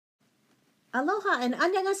Aloha and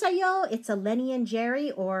annyeonghaseyo. It's Eleni and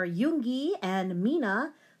Jerry, or Yoongi and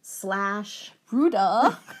Mina /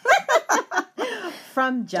 Ruda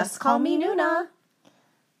from Just Call Me Nuna.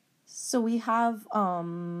 So we have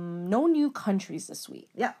no new countries this week.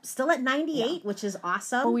 Yep, still at 98, which is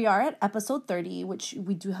awesome. But we are at episode 30, which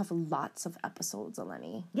we do have lots of episodes,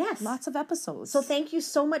 Eleni. Yes. Lots of episodes. So thank you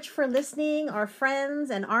so much for listening, our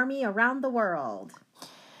friends and army around the world.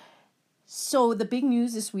 So the big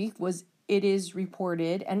news this week was it is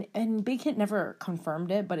reported, and Big Hit never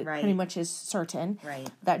confirmed it, but it pretty much is certain,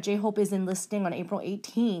 that J-Hope is enlisting on April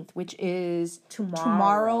 18th, which is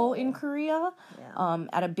tomorrow in Korea,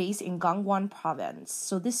 at a base in Gangwon province.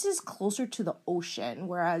 So this is closer to the ocean,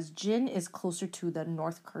 whereas Jin is closer to the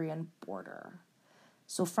North Korean border.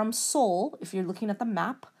 So from Seoul, if you're looking at the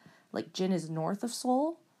map, like Jin is north of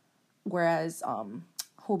Seoul, whereas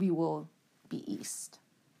Hobi will be east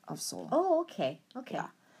of Seoul. Oh, okay. Yeah.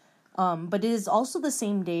 But it is also the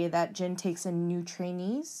same day that Jin takes in new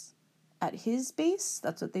trainees at his base.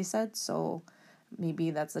 That's what they said. So maybe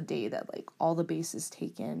that's a day that like all the bases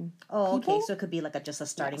take in. Oh, people. okay. So it could be like just a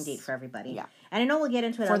starting date for everybody. Yeah. And I know we'll get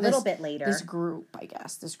into it a little bit later. This group, I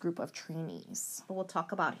guess. This group of trainees. But we'll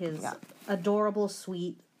talk about his adorable,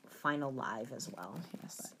 sweet final live as well.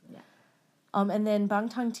 Yes. But, yeah. And then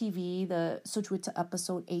Bangtan TV, the Sojuita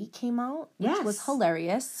episode 8 came out, which was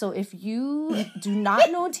hilarious. So if you do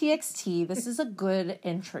not know TXT, this is a good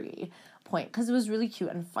entry point because it was really cute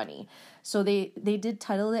and funny. So they did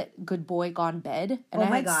title it Good Boy Gone Bed. And I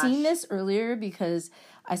had seen this earlier because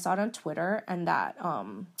I saw it on Twitter and that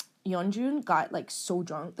Yeonjun got like so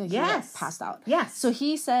drunk that he like, passed out. Yes. So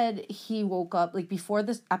he said he woke up like before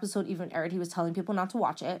this episode even aired. He was telling people not to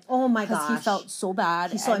watch it. Oh my gosh. Because he felt so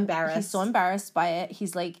bad. He's so embarrassed. He's so embarrassed by it. He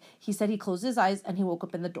said he closed his eyes and he woke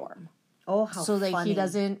up in the dorm. Oh, how so like funny. He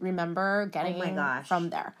doesn't remember getting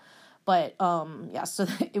from there. But so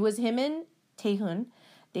it was him and Taehoon.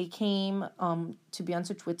 They came to be on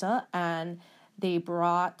Twitter and they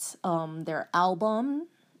brought their album.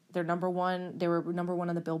 They were number one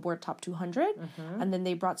on the Billboard Top 200, and then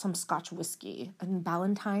they brought some Scotch whiskey and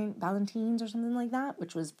Ballantines or something like that,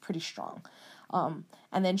 which was pretty strong. And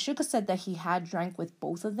then Suga said that he had drank with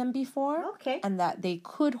both of them before, and that they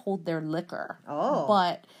could hold their liquor. Oh,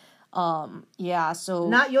 but so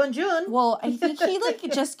not Yeonjun. Well, I think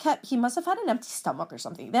he must have had an empty stomach or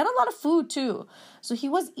something. They had a lot of food too, so he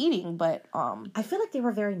was eating, but I feel like they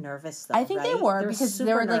were very nervous though. I think they were because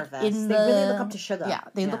they were like nervous. They really look up to Suga. Yeah,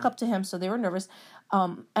 they look up to him, so they were nervous.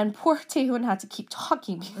 And poor Taehoon had to keep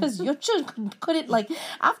talking because Yeonjun couldn't like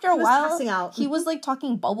after a while he was like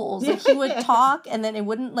talking bubbles. Like he would talk and then it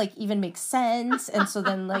wouldn't like even make sense. And so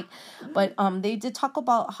then like but they did talk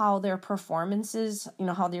about how their performances,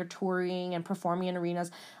 how they're touring and performing in arenas.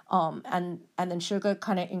 And then Suga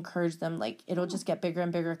kind of encouraged them like it'll just get bigger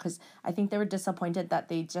and bigger because I think they were disappointed that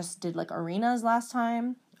they just did like arenas last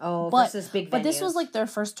time. Oh, versus big venues. But this was like their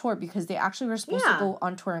first tour because they actually were supposed to go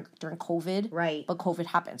on tour during COVID. Right. But COVID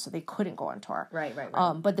happened, so they couldn't go on tour. Right.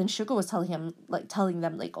 But then Suga was telling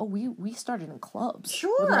them like, oh, we started in clubs.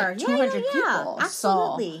 Sure. With like 200 people.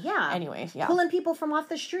 Absolutely. So, anyway, pulling people from off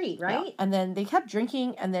the street, right? Yeah. And then they kept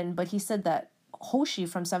drinking, but he said that Hoshi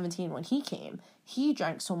from 17, when he came, he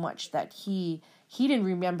drank so much that he didn't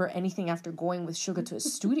remember anything after going with Suga to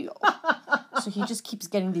his studio. So he just keeps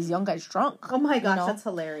getting these young guys drunk. Oh my gosh, that's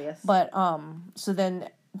hilarious. But so then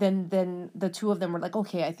the two of them were like,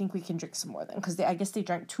 okay, I think we can drink some more then, because I guess they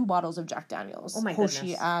drank 2 bottles of Jack Daniels. Oh my Hoshi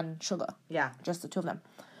goodness. and Suga. Yeah, just the two of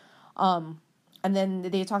them. And then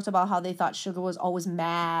they talked about how they thought Suga was always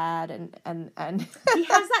mad and he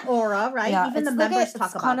has that aura, right? Yeah, even the members talk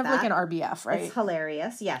about that. It's kind of like an RBF, right? It's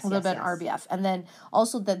hilarious. Yes, a little bit RBF. And then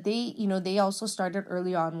also that they also started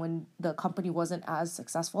early on when the company wasn't as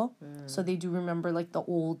successful. So they do remember like the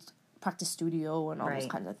old practice studio and all those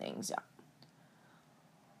kinds of things. Yeah.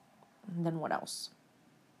 And then what else?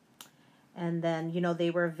 And then, they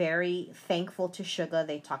were very thankful to Suga.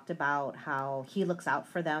 They talked about how he looks out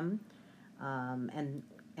for them.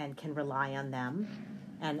 And can rely on them.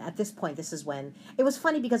 And at this point, this is when it was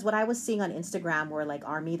funny because what I was seeing on Instagram were like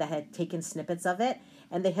army that had taken snippets of it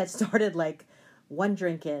and they had started like 1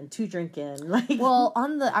 drink in, 2 drink in. Like, well,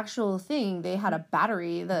 on the actual thing, they had a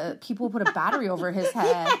battery. The people put a battery over his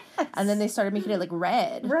head, and then they started making it like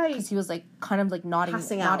red, right? Because he was like kind of like nodding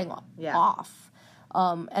off.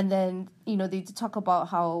 And then they did talk about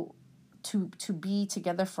how to be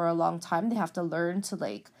together for a long time, they have to learn to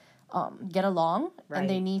like. Get along, and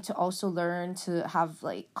they need to also learn to have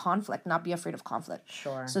like conflict, not be afraid of conflict.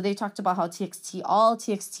 Sure. So they talked about how all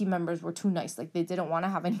TXT members were too nice, like they didn't want to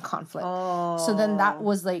have any conflict. Oh. So then that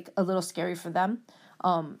was like a little scary for them.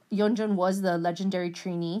 Yeonjun was the legendary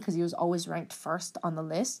trainee because he was always ranked first on the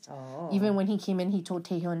list. Oh. Even when he came in, he told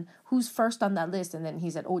Taehyun, "Who's first on that list?" And then he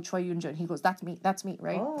said, "Oh, Choi Yoonjun." He goes, that's me,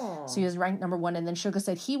 right? Oh. So he was ranked number 1. And then Suga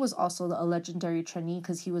said he was also a legendary trainee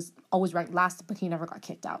because he was always ranked last, but he never got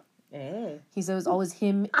kicked out. Hey. He said it was always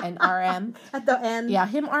him and RM. At the end. Yeah,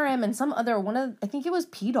 him, RM, and some other, I think it was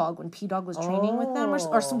P-Dog when P-Dog was training with them.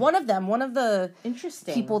 Or one of the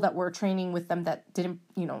interesting people that were training with them that didn't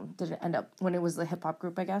end up, when it was the hip-hop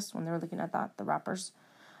group, I guess, when they were looking at that, the rappers.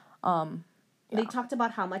 They talked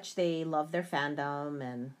about how much they love their fandom,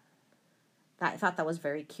 and I thought that was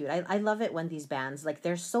very cute. I love it when these bands, like,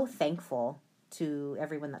 they're so thankful to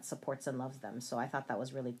everyone that supports and loves them. So I thought that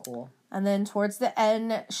was really cool. And then towards the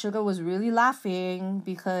end, Suga was really laughing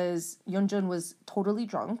because Yeonjun was totally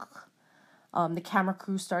drunk. The camera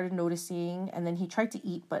crew started noticing, and then he tried to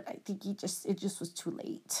eat, but I think it just was too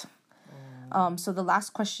late. So the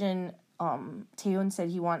last question, Taehyun said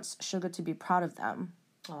he wants Suga to be proud of them.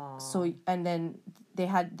 Aww. So, and then they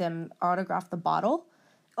had them autograph the bottle.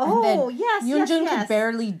 Oh, yes, Yeonjun could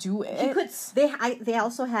barely do it. He could. They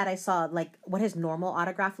also had, I saw, like, what his normal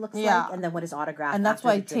autograph looks like, and then what his autograph. And that's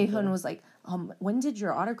why Taehyun was like, when did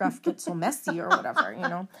your autograph get so messy or whatever, you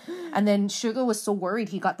know? And then Suga was so worried,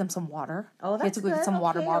 he got them some water. Oh, that's he had to go get some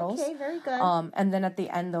water bottles. Okay, very good. And then at the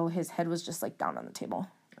end, though, his head was just, like, down on the table.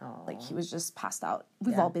 Oh. Like, he was just passed out.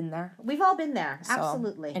 We've all been there. We've all been there. So,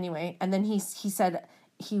 absolutely. Anyway, and then he said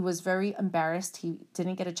he was very embarrassed. He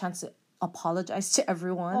didn't get a chance to apologize to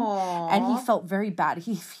everyone. Aww. And he felt very bad.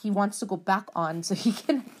 He wants to go back on so he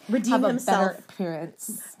can redeem have himself. A better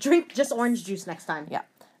appearance. Drink just orange juice next time. Yeah.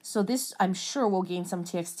 So this, I'm sure, will gain some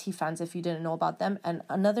TXT fans if you didn't know about them. And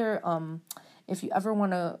another, if you ever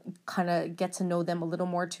want to kind of get to know them a little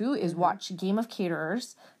more too, is watch Game of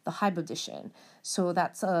Caterers, the Hype edition. So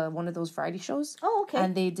that's one of those variety shows. Oh, okay.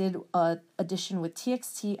 And they did a edition with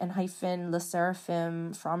TXT and Hyphen, Le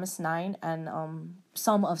Seraphim, Promise 9, and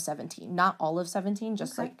some of 17. Not all of 17,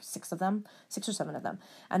 just like 6 or 7 of them.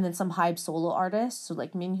 And then some Hype solo artists, so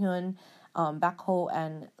like Minhyun, Bakho,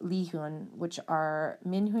 and Leehyun, which are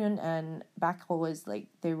Minhyun and Bakho is like,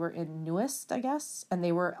 they were in Newest, I guess, and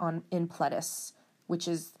they were in Pledis, which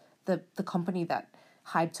is the company that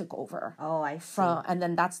Hype took over. Oh, I see. And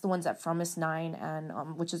then that's the ones that Promise 9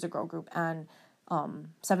 and which is a girl group, and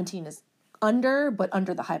 17 is under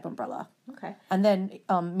the Hype umbrella. Okay. And then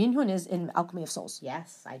Minhyun is in Alchemy of Souls.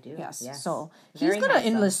 Yes, I do. Yes. Yes. So Very he's gonna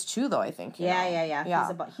handsome. enlist too, though, I think.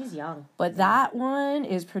 Yeah. He's young. But that one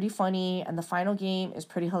is pretty funny, and the final game is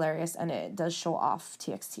pretty hilarious, and it does show off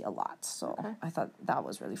TXT a lot. So I thought that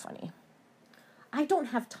was really funny. I don't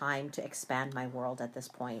have time to expand my world at this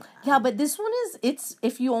point. Yeah, but this one it's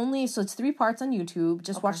 3 parts on YouTube.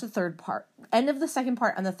 Just watch the third part. End of the second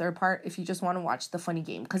part and the third part if you just want to watch the funny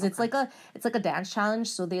game. Because it's like a dance challenge,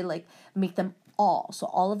 so they like make them all. So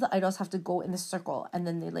all of the idols have to go in the circle, and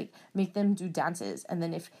then they like make them do dances. And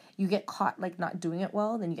then if you get caught like not doing it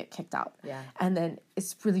well, then you get kicked out. Yeah. And then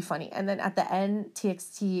it's really funny. And then at the end,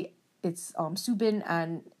 TXT, it's Subin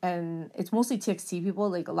and it's mostly TXT people.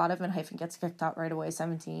 Like a lot of Hyphen gets kicked out right away.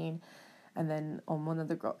 17, and then one of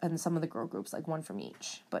the some of the girl groups, like one from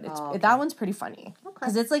each. But that one's pretty funny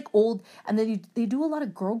because it's like old, and then they do a lot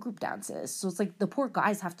of girl group dances. So it's like the poor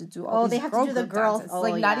guys have to do all these girl group dances. It's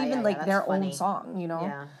like not even like their own song, you know.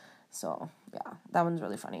 Yeah. So yeah, that one's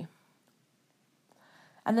really funny.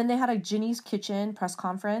 And then they had a Ginny's Kitchen press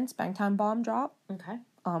conference, Bangtan Bomb drop. Okay.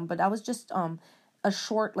 But that was just a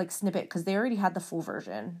short like snippet because they already had the full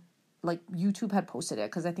version. Like YouTube had posted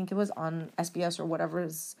it because I think it was on SBS or whatever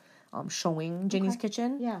is showing Ginny's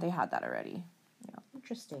Kitchen. Yeah, they had that already. Yeah,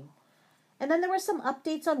 interesting. And then there were some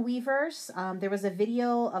updates on Weverse. There was a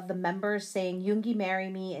video of the members saying "Yoongi marry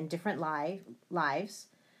me" in different lives.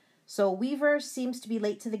 So Weverse seems to be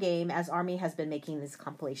late to the game, as ARMY has been making these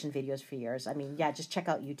compilation videos for years. I mean, yeah, just check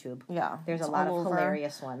out YouTube. Yeah. There's a lot of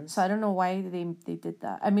hilarious ones. So I don't know why they did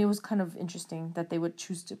that. I mean, it was kind of interesting that they would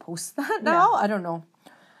choose to post that now. I don't know.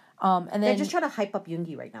 And then they're just trying to hype up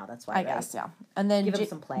Yoongi right now. That's why, I guess, yeah. And then give him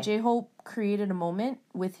some play. J-Hope created a moment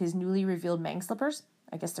with his newly revealed Mang slippers.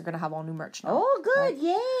 I guess they're going to have all new merch now. Oh, good. Right?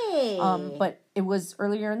 Yay. But it was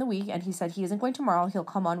earlier in the week, and he said he isn't going tomorrow. He'll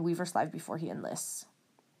come on Weverse Live before he enlists.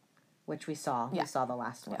 Which we saw. Yeah. We saw the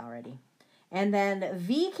last one already. And then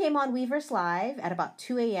V came on Weverse Live at about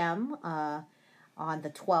 2 a.m. On the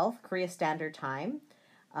 12th, Korea Standard Time.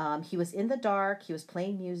 He was in the dark. He was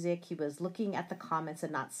playing music. He was looking at the comments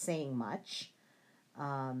and not saying much.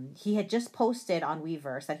 He had just posted on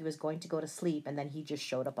Weverse that he was going to go to sleep, and then he just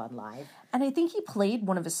showed up on live. And I think he played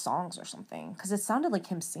one of his songs or something, because it sounded like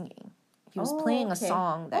him singing. He was playing a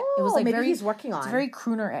song that it was like maybe very he's working on. It's very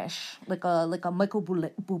crooner-ish, like a Michael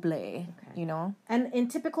Bublé, you know. And in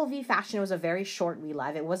typical V fashion, it was a very short V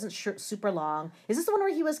live. It wasn't super long. Is this the one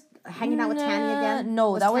where he was hanging out with Tanny again?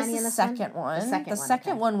 No, that was the second one. The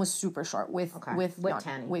second one was super short with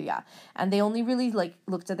Tanny. And they only really like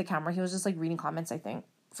looked at the camera. He was just like reading comments, I think,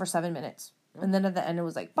 for 7 minutes, and then at the end it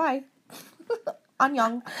was like bye.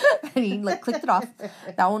 Annyeong. And he like clicked it off.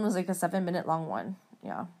 That one was like a 7-minute long one.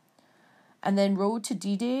 Yeah. And then Road to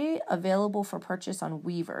DDay available for purchase on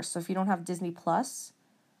Weverse. So if you don't have Disney Plus,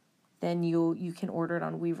 then you can order it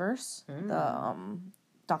on Weverse, the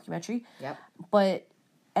documentary. Yep.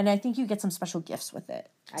 And I think you get some special gifts with it.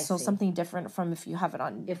 I see. Something different from if you have it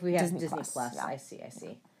on if we have Disney Plus. Yeah. I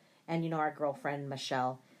see. And you know our girlfriend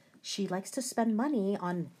Michelle, she likes to spend money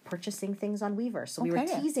on purchasing things on Weverse. So we were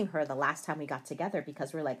teasing her the last time we got together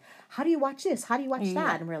because we're like, how do you watch this? How do you watch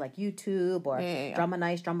that? And we're like, YouTube or Drama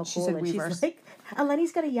Nice, Drama Cool. And Weverse. She's like,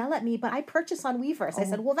 Eleni's going to yell at me, but I purchase on Weverse. I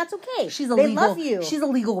said, well, that's okay. They love you. She's a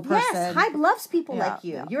legal person. Yes, Hybe loves people like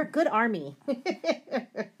you. Yeah. You're a good army.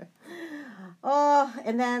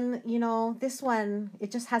 And then, you know, this one,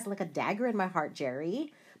 it just has like a dagger in my heart,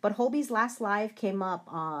 Jerry. But Hobi's last live came up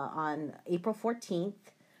on April 14th.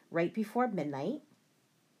 Right before midnight.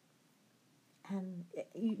 And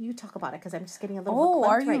you talk about it because I'm just getting a little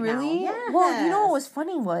are you really? Now. Yes. Well, you know what was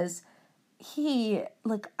funny was I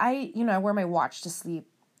wear my watch to sleep.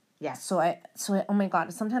 Yeah. So oh my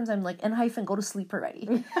God, sometimes I'm like, N- go to sleep already.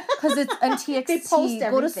 Because it's NTXT, they post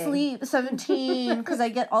go to sleep 17, because I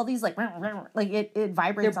get all these like it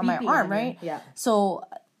vibrates on my arm, right? Yeah. So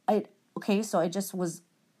I just was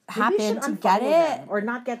happened to get it or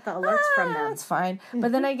not get the alerts from them. It's fine.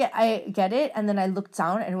 But then I get it, and then I looked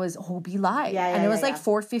down and it was Hobi Live. And it was like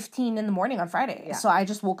 4:15 in the morning on Friday. Yeah. So I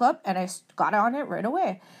just woke up and I got on it right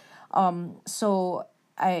away. So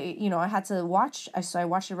I had to watch. I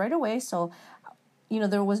watched it right away. So,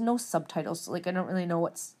 there was no subtitles. So, like, I don't really know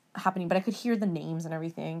what's happening, but I could hear the names and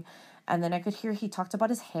everything. And then I could hear he talked about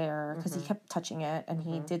his hair because he kept touching it, and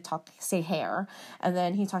he did say hair. And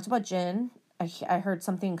then he talked about Jin. I heard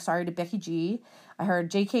something, sorry to Becky G. I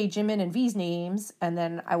heard JK, Jimin, and V's names, and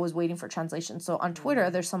then I was waiting for translation. So on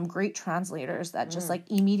Twitter, there's some great translators that just like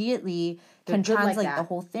immediately can translate the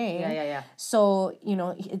whole thing. Yeah. So,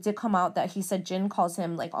 it did come out that he said Jin calls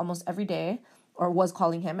him like almost every day, or was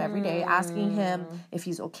calling him every day, asking him if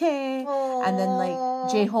he's okay. Aww. And then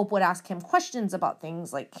like J-Hope would ask him questions about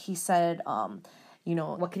things. Like he said,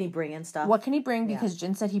 what can he bring and stuff? What can he bring? Because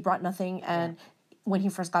Jin said he brought nothing, and when he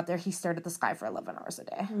first got there, he stared at the sky for 11 hours a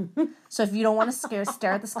day. So if you don't want to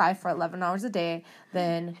stare at the sky for 11 hours a day,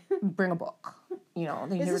 then bring a book.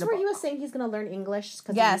 Is this where he was saying he's going to learn English?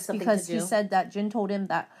 Yes, because he said that Jin told him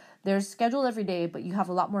that there's schedule every day, but you have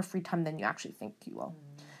a lot more free time than you actually think you will.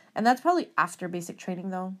 And that's probably after basic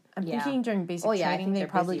training, though. I'm thinking during basic training, they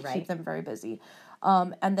probably keep them very busy.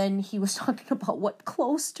 And then he was talking about what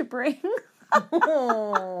clothes to bring.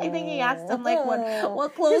 I think he asked him like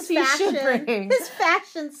what clothes he should bring. His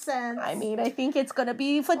fashion sense. I mean, I think it's gonna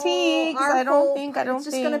be fatigues. I don't think it's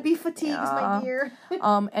just gonna be fatigues, my dear.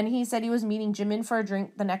 And he said he was meeting Jimin for a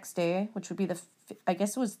drink the next day, which would be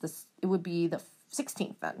it would be the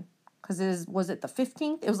 16th then, because was it the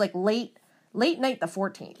 15th? It was like late night the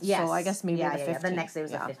 14th. Yes. So I guess maybe the 15th. Yeah. The next day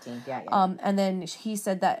was the 15th. Yeah. And then he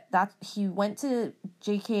said that he went to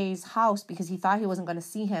JK's house because he thought he wasn't going to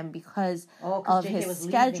see him because of his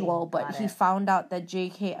schedule. But he found out that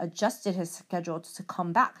JK adjusted his schedule to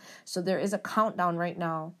come back. So there is a countdown right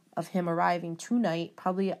now of him arriving tonight.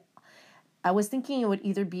 Probably, I was thinking it would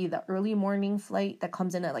either be the early morning flight that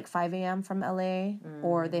comes in at like 5 a.m. from LA,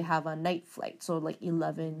 or they have a night flight. So like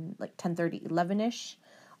 10:30, 11-ish.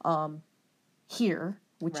 Here,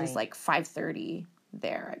 which is like 5:30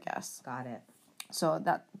 there, I guess. Got it. So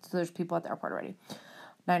there's people at the airport already.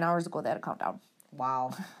 9 hours ago, they had a countdown.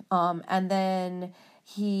 Wow. And then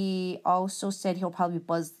he also said he'll probably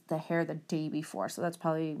buzz the hair the day before. So that's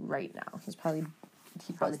probably right now.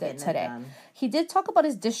 He buzzed it today. He did talk about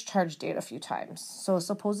his discharge date a few times. So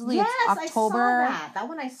supposedly it's October. I saw that. That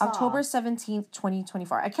one I saw. October 17th,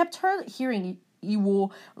 2024. I kept hearing you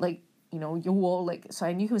will like. You will so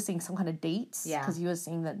I knew he was saying some kind of dates because he was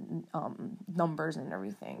saying that numbers and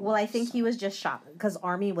everything. Well, I think he was just shocked because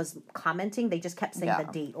Army was commenting. They just kept saying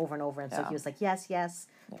the date over and over. And so he was like, yes,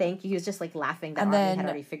 thank you. He was just like laughing that Army had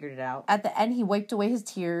already figured it out. At the end, he wiped away his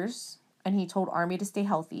tears and he told Army to stay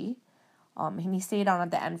healthy. And he stayed on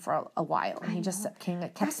at the end for a while. And he just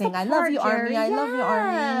kept saying, I love you, Army. I love you,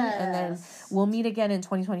 Army. And then we'll meet again in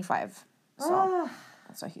 2025. So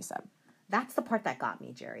that's what he said. That's the part that got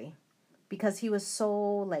me, Jerry. Because he was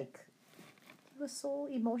so, was so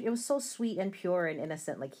emotional. It was so sweet and pure and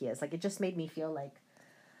innocent like he is. Like, it just made me feel like,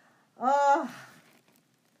 oh,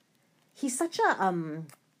 he's such a,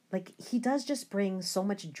 like, he does just bring so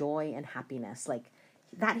much joy and happiness. Like,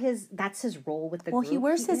 that's his role with the group. Well, he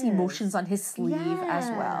wears his emotions on his sleeve as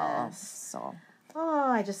well. So.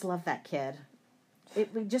 Oh, I just love that kid.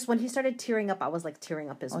 It just, when he started tearing up, I was like tearing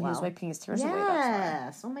up as well. Oh, he was wiping his tears away.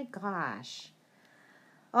 Yes. Oh my gosh.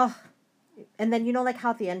 Oh. And then, you know, like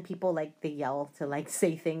how at the end people, like, they yell to, like,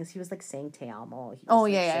 say things. He was, like, saying te amo.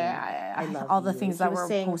 Yeah. I love all you. the things that were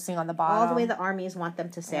posting on the bottom. All the way the armies want them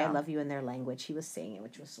to say I love you in their language. He was saying it,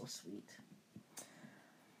 which was so sweet.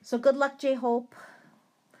 So good luck, J-Hope.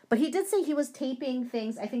 But he did say he was taping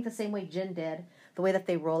things, I think the same way Jin did. The way that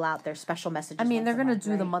they roll out their special messages. I mean, they're going to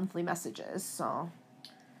do the monthly messages, so.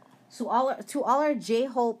 So to all our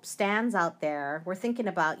J-Hope stans out there, we're thinking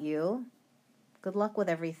about you. Good luck with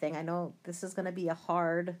everything. I know this is going to be a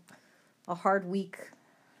hard week.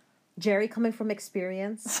 Jerry, coming from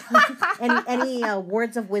experience, any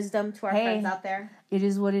words of wisdom to our friends out there? It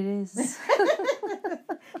is what it is.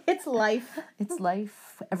 It's life. It's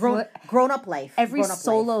life. Grown up life. Every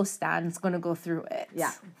solo stan's going to go through it.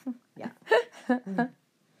 Yeah.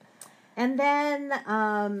 And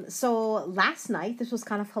then, so last night, this was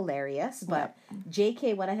kind of hilarious, but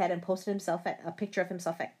JK went ahead and posted a picture of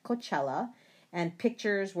himself at Coachella. And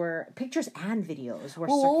pictures and videos were circulating.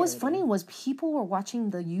 What was funny was people were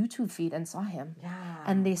watching the YouTube feed and saw him. Yeah.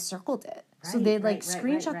 And they circled it. Right, so they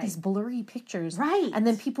screenshot these blurry pictures. Right. And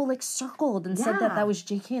then people circled and said that was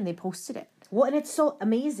JK and they posted it. Well, and it's so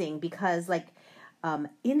amazing because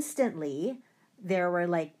instantly there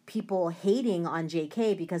were people hating on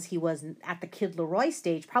JK because he was at the Kid Laroi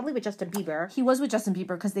stage, probably with Justin Bieber. He was with Justin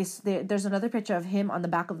Bieber because there's another picture of him on the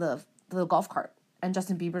back of the golf cart. And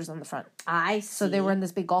Justin Bieber's on the front. I see. So they were in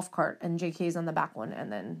this big golf cart, and JK's on the back one,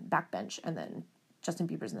 and then back bench, and then Justin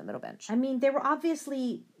Bieber's in the middle bench. I mean, they were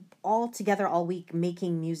obviously all together all week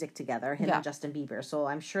making music together, him and Justin Bieber. So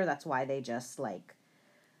I'm sure that's why they just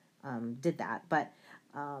did that. But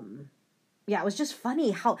yeah, it was just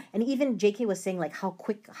funny how, and even JK was saying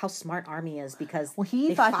how smart Army is because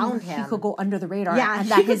he thought he could go under the radar, and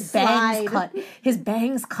that his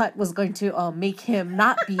bangs cut was going to make him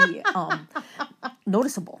not be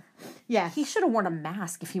noticeable. Yeah, he should have worn a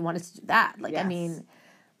mask if he wanted to do that. I mean.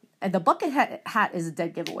 And the bucket hat is a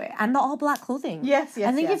dead giveaway. And the all-black clothing. Yes.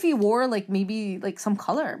 I think if he wore, maybe some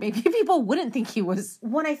color, maybe people wouldn't think he was...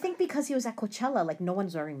 Well, I think because he was at Coachella, no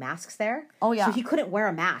one's wearing masks there. Oh, yeah. So he couldn't wear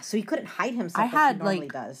a mask. So he couldn't hide himself he normally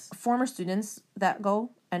does. Former students that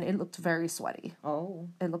go, and it looked very sweaty. Oh.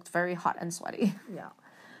 It looked very hot and sweaty. Yeah.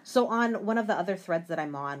 So on one of the other threads that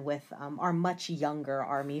I'm on with our much younger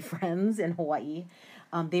Army friends in Hawaii,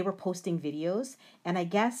 they were posting videos. And I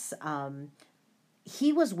guess...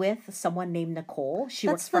 he was with someone named Nicole. She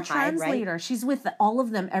works for Hyde, translator. Right? She's with all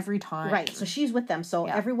of them every time. Right. So she's with them. So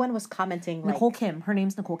everyone was commenting Nicole Kim. Her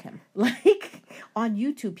name's Nicole Kim. On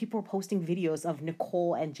YouTube, people were posting videos of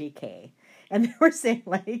Nicole and JK. And they were saying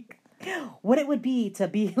what it would be to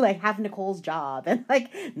be have Nicole's job. And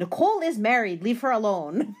Nicole is married. Leave her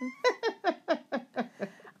alone.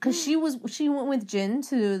 Because she went with Jin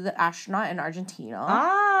to the astronaut in Argentina.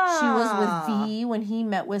 She was with V when he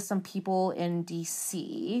met with some people in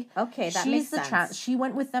DC. Okay, that makes sense. She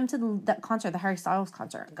went with them to that concert, the Harry Styles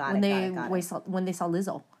concert. When they saw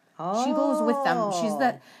Lizzo. Oh. She goes with them.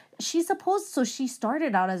 So she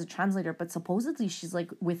started out as a translator, but supposedly she's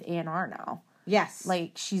with A&R now. Yes.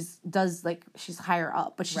 She's higher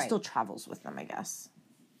up, but she still travels with them, I guess.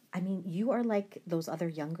 I mean, you are like those other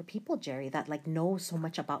younger people, Jerry, that know so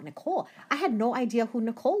much about Nicole. I had no idea who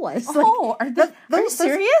Nicole was. Oh, are you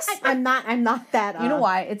serious? I'm not that. You know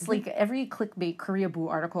why? It's every clickbait Korea Boo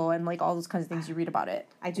article and all those kinds of things you read about it.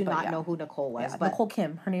 I do not know who Nicole was. Yeah, but Nicole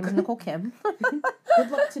Kim. Her name is Nicole Kim.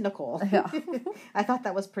 Good luck to Nicole. Yeah. I thought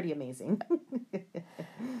that was pretty amazing.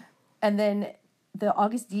 And then the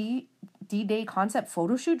August DDay concept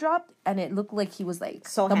photo shoot dropped, and it looked like he was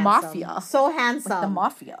so the handsome. Mafia. So handsome. The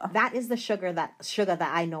Mafia. That is the Suga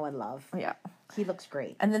that I know and love. Yeah. He looks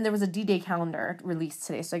great. And then there was a DDay calendar released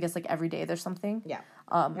today, so I guess every day there's something. Yeah.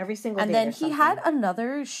 Every single day. And then he had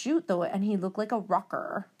another shoot though, and he looked like a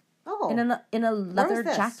rocker. Oh. In a leather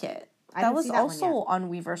jacket. That was also on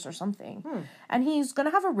Weverse or something. And he's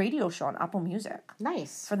gonna have a radio show on Apple Music.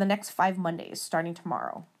 Nice. For the next 5 Mondays, starting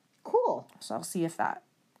tomorrow. Cool. So I'll see if that.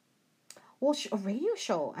 Well, a radio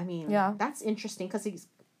show. I mean, that's interesting because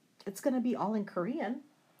it's going to be all in Korean.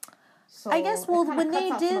 So I guess when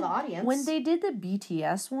they did the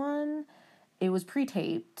BTS one, it was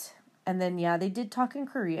pre-taped, and then they did talk in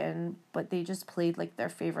Korean, but they just played their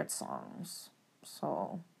favorite songs.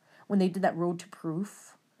 So when they did that Road to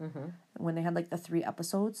Proof, when they had like the 3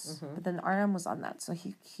 episodes, but then RM was on that, so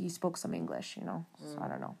he spoke some English, you know. So I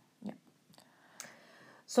don't know. Yeah.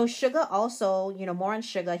 So Suga also, you know, more on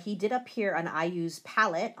Suga. He did appear on IU's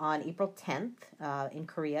Palette on April 10th in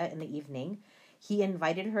Korea in the evening. He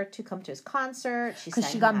invited her to come to his concert. Because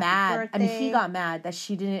she got mad. I mean, he got mad that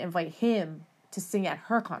she didn't invite him to sing at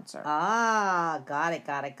her concert. Ah, got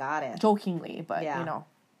it. Jokingly, but you know.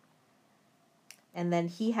 And then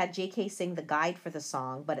he had JK sing the guide for the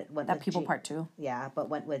song, but it went that with People Part 2. Yeah, but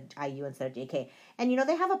went with IU instead of JK. And you know,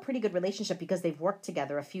 they have a pretty good relationship because they've worked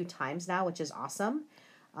together a few times now, which is awesome.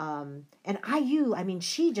 And IU, I mean,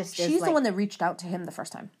 she's the one that reached out to him the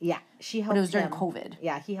first time. Yeah, she helped. But it was during him. COVID.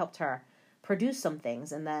 Yeah, he helped her produce some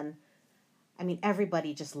things, and then, I mean,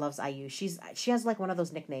 everybody just loves IU. She has like one of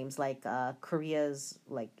those nicknames, like Korea's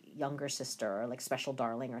like younger sister, or like Special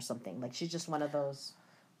Darling or something. Like she's just one of those.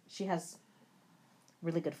 She has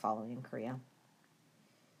really good following in Korea.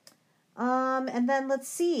 And then let's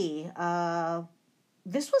see.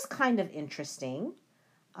 This was kind of interesting.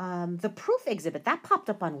 The proof exhibit that popped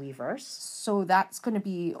up on Weverse. So that's going to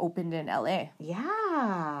be opened in LA.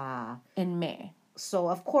 Yeah. In May. So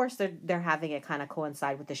of course they're having it kind of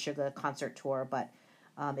coincide with the Suga concert tour, but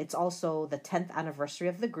it's also the 10th anniversary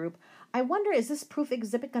of the group. I wonder, is this proof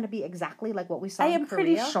exhibit going to be exactly like what we saw in Korea? I am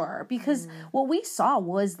pretty sure, because what we saw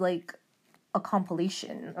was like a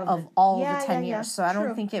compilation of all the 10 years. So I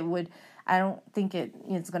don't think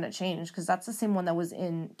it's going to change, because that's the same one that was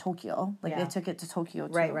in Tokyo. Like they took it to Tokyo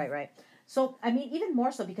too. Right. So, I mean, even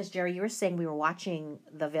more so because, Jerry, you were saying we were watching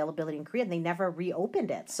the availability in Korea and they never reopened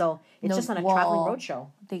it. So it's just on a traveling roadshow.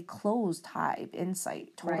 They closed Hype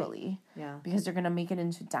Insight totally. Right. Yeah. Because they're going to make it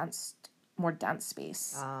into more dance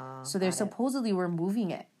space. So they supposedly were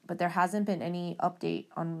moving it, but there hasn't been any update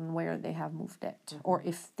on where they have moved it or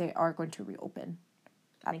if they are going to reopen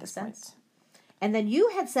at this point. And then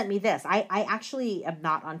you had sent me this. I actually am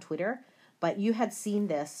not on Twitter, but you had seen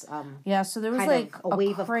this. So there was like a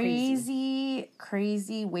wave of crazy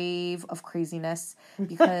wave of craziness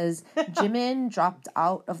because Jimin dropped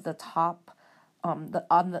out of the top, on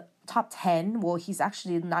the top 10. Well, he's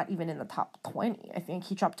actually not even in the top 20. I think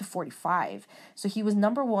he dropped to 45. So he was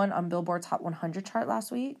number 1 on Billboard's Hot 100 chart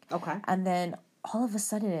last week. Okay. And then all of a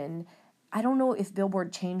sudden, I don't know if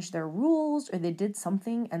Billboard changed their rules or they did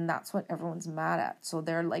something, and that's what everyone's mad at. So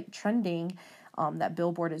they're like trending that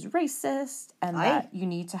Billboard is racist and that you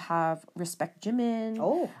need to have respect Jimin.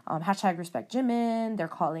 Hashtag respect Jimin. They're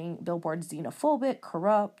calling Billboard xenophobic,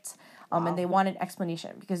 corrupt, and they want an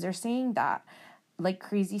explanation because they're saying that like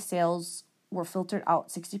crazy sales were filtered out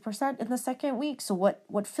 60% in the second week. So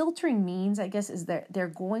what filtering means, I guess, is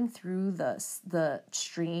they're going through the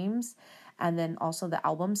streams and then also the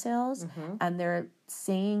album sales, and they're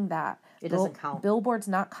saying that it doesn't count. Billboard's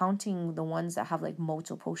not counting the ones that have like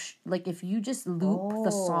multiple like if you just loop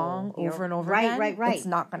the song over and over again, it's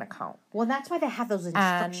not going to count. Well, that's why they have those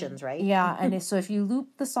instructions, right? Yeah, and so if you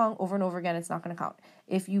loop the song over and over again, it's not going to count.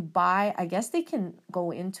 If you buy, I guess they can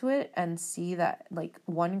go into it and see that like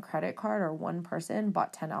one credit card or one person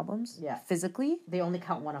bought 10 albums physically. They only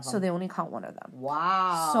count one of them. So they only count one of them.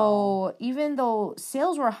 Wow. So even though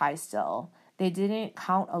sales were high still, they didn't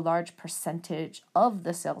count a large percentage of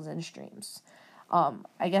the sales and streams.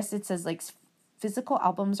 I guess it says like physical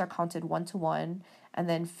albums are counted 1-to-1, and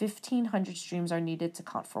then 1,500 streams are needed to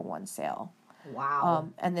count for one sale. Wow.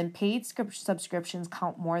 And then paid subscriptions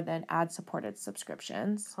count more than ad-supported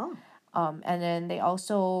subscriptions. And then they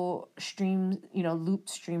also looped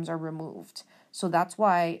streams are removed. So that's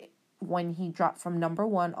why when he dropped from number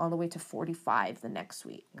 1 all the way to 45 the next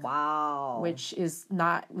week. Wow. Which is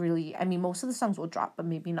not really, I mean, most of the songs will drop, but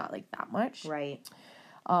maybe not like that much. Right.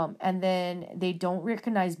 And then they don't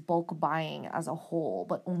recognize bulk buying as a whole,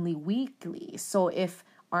 but only weekly. So if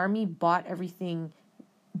ARMY bought everything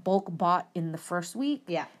bulk bought in the first week,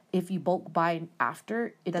 if you bulk buy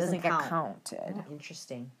after, it doesn't get counted. Oh,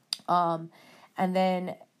 interesting. And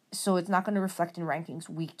then, so it's not going to reflect in rankings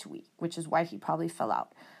week to week, which is why he probably fell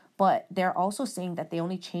out. But they're also saying that they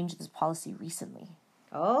only changed this policy recently.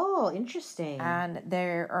 Oh, interesting. And they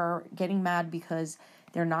are getting mad because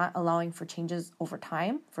they're not allowing for changes over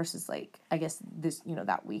time versus like, I guess this,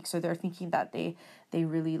 that week. So they're thinking that they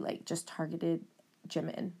really like just targeted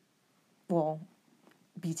Jimin, well,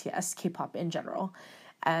 BTS, K-pop in general,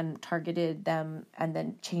 and targeted them and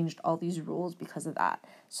then changed all these rules because of that.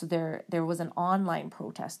 So there was an online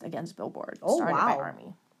protest against Billboard started by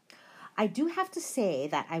ARMY. I do have to say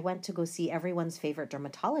that I went to go see everyone's favorite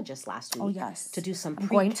dermatologist last week. Oh, yes. To do some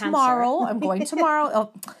pre-cancer. I'm going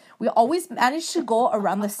tomorrow. We always manage to go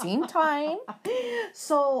around the same time.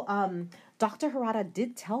 So, Dr. Harada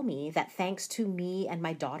did tell me that thanks to me and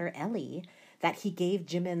my daughter Ellie, that he gave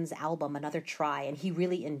Jimin's album another try and he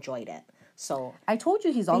really enjoyed it. So I told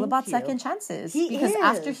you he's all about second chances. Because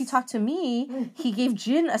after he talked to me, he gave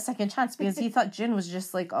Jin a second chance because he thought Jin was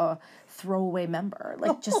just like a throwaway member,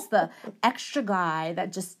 like just the extra guy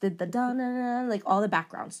that just did the da-na-na, like all the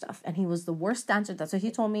background stuff, and he was the worst dancer. That's what he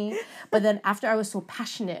told me. But then after I was so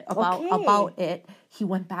passionate about it, he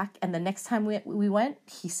went back, and the next time we went,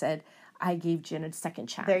 he said, I gave Jin a second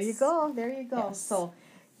chance. There you go. Yes. So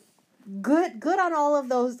good on all of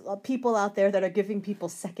those people out there that are giving people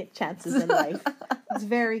second chances in life. It's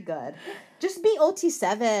very good. Just be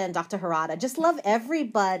OT7, Dr. Harada. Just love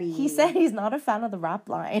everybody. He said he's not a fan of the rap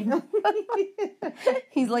line.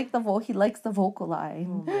 He likes the vocal line.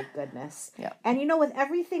 Oh my goodness. Yeah. And with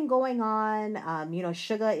everything going on,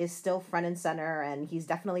 Suga is still front and center, and he's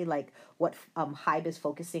definitely like what Hybe is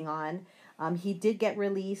focusing on. He did get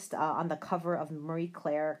released on the cover of Marie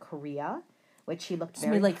Claire Korea, which he looked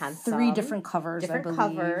very handsome. 3 different covers, I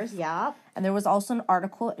believe. Yeah. And there was also an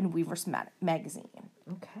article in Weverse magazine.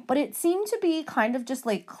 Okay. But it seemed to be kind of just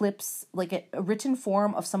like clips, like a written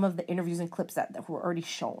form of some of the interviews and clips that were already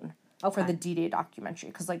shown for the DDay documentary.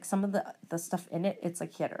 Because like some of the stuff in it, it's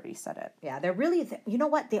like he had already said it. Yeah, they're really, you know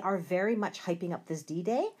what? They are very much hyping up this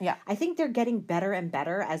DDay. Yeah. I think they're getting better and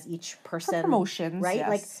better as each person. For promotions, right? Yes.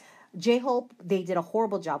 Like J-Hope, they did a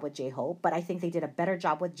horrible job with J-Hope, but I think they did a better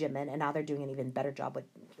job with Jimin, and now they're doing an even better job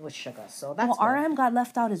with Suga. So that's good. RM got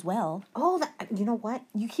left out as well. Oh, you know what?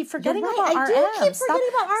 You keep forgetting You're about right. RM. I do keep forgetting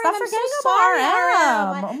about RM. Stop forgetting about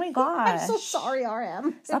RM. Oh my gosh. I'm so sorry,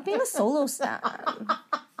 RM. Stop being a solo stan.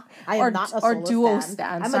 I am not a solo or duo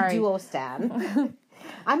stan. I'm a duo stan.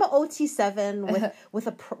 I'm an OT7 with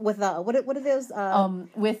a what are those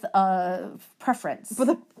with preference. With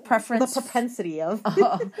a preference, the propensity of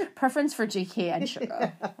preference for JK and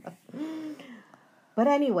Suga. But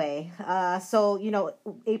anyway, so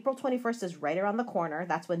April 21st is right around the corner.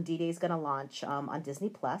 That's when DDay is going to launch on Disney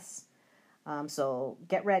Plus. So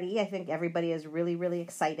get ready. I think everybody is really, really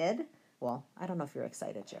excited. Well, I don't know if you're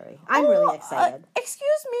excited, Jerry. I'm really excited.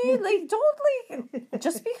 Excuse me, don't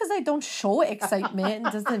just because I don't show excitement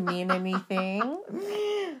doesn't mean anything.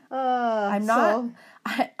 I'm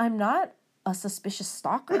not a suspicious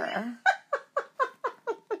stalker.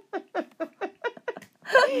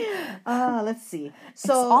 Let's see.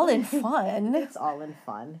 So it's all in fun. It's all in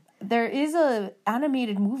fun. There is a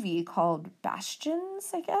animated movie called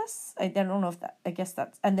Bastions, I guess. I don't know if that. I guess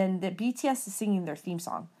that's. And then the BTS is singing their theme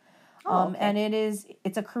song. Okay. And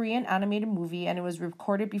it's a Korean animated movie, and it was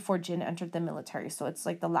recorded before Jin entered the military. So it's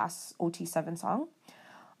like the last OT7 song.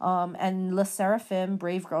 And Le Seraphim,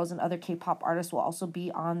 Brave Girls, and other K-pop artists will also be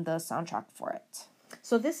on the soundtrack for it.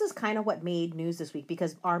 So this is kind of what made news this week,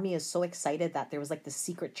 because ARMY is so excited that there was like the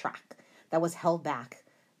secret track that was held back,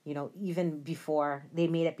 even before they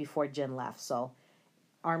made it before Jin left. So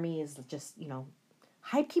ARMY is just,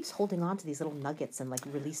 Hybe keeps holding on to these little nuggets and like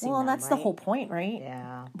releasing them. Well, that's the whole point, right?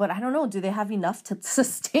 Yeah. But I don't know. Do they have enough to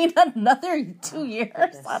sustain another 2 years?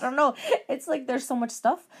 Goodness. I don't know. It's like there's so much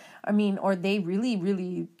stuff. I mean, or they really,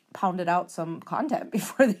 really pounded out some content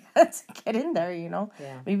before they had to get in there, Yeah.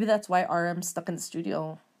 Maybe that's why RM's stuck in the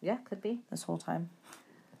studio. Yeah, could be. This whole time.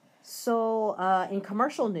 So, in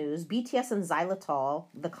commercial news, BTS and Xylitol,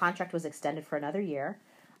 the contract was extended for another year.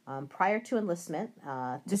 Prior to enlistment,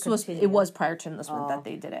 it was prior to enlistment that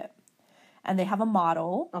they did it, and they have a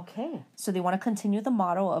motto. Okay, so they want to continue the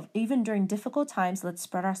motto of even during difficult times, let's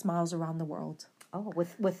spread our smiles around the world. Oh,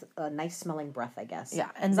 with a nice smelling breath, I guess. Yeah,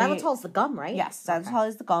 and xylitol is the gum, right? Yes, xylitol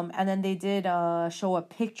is the gum, and then they did show a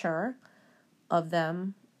picture of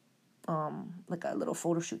them, like a little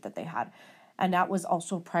photo shoot that they had. And that was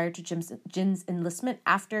also prior to Jin's enlistment.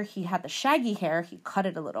 After he had the shaggy hair, he cut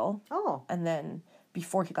it a little. Oh, and then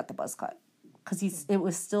before he got the buzz cut, because it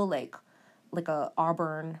was still like a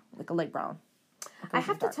auburn, like a light brown. I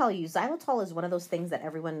have to tell you, xylitol is one of those things that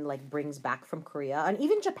everyone like brings back from Korea and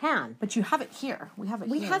even Japan. But you have it here. We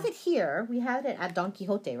have it here. We had it at Don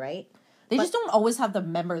Quixote, right? They just don't always have the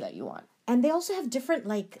member that you want. And they also have different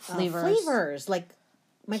like flavors. Like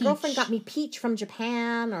my girlfriend got me peach from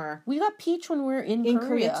Japan, or we got peach when we were in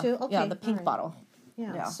Korea too. Okay, yeah, the pink bottle.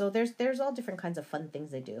 Yeah. So there's all different kinds of fun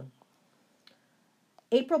things they do.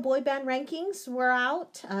 April boy band rankings were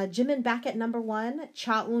out. Jimin back at number 1,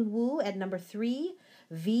 Cha Eun-woo at number 3,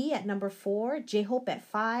 V at number 4, J-Hope at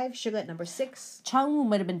 5, Suga at number 6. Cha Eun-woo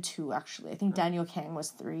might have been 2, actually. I think Daniel Kang was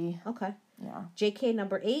 3. Okay. Yeah. JK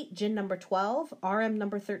number 8, Jin number 12, RM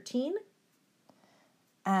number 13.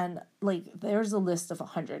 And, like, there's a list of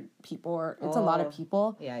 100 people, or it's a lot of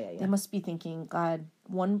people. Yeah. They must be thinking, God,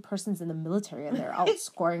 one person's in the military and they're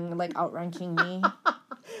outscoring, like, outranking me.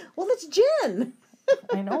 Well, it's Jin.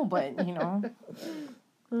 I know, but,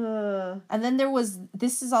 And then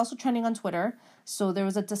this is also trending on Twitter. So there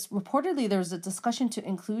was reportedly there was a discussion to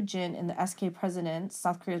include Jin in the SK president,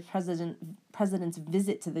 South Korea's president's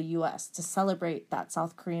visit to the U.S. to celebrate that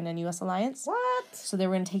South Korean and U.S. alliance. What? So they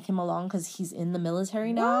were going to take him along because he's in the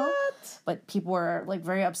military now. What? But people were, like,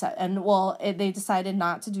 very upset. And, they decided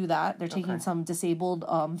not to do that. They're taking some disabled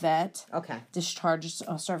vet. Okay. Discharged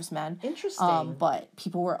serviceman. Interesting. But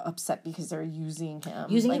people were upset because they're using him.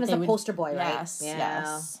 Using him as a poster boy, right? Yes,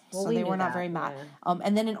 yes. Well, so they were not very mad. Yeah.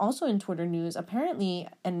 And then also in Twitter news, apparently,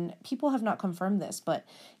 and people have not confirmed this, but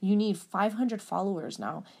you need 500 followers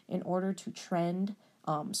now in order to trend.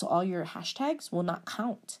 So all your hashtags will not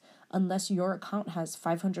count unless your account has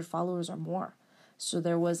 500 followers or more. So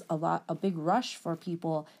there was a big rush for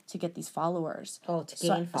people to get these followers. Oh, to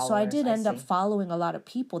gain followers. So I did end up following a lot of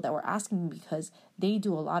people that were asking me because they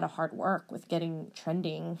do a lot of hard work with getting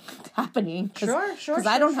trending happening. Sure. Because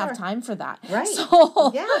I don't have time for that. Right.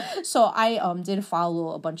 So I did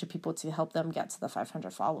follow a bunch of people to help them get to the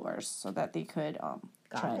 500 followers so that they could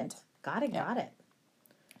trend. Got it.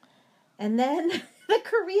 And then the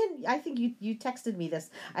Korean, I think you texted me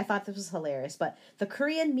this. I thought this was hilarious. But the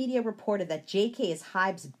Korean media reported that JK is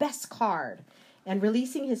HYBE's best card. And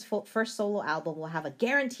releasing his first solo album will have a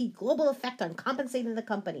guaranteed global effect on compensating the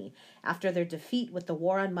company after their defeat with the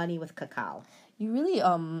war on money with Kakao. You really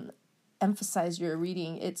emphasize your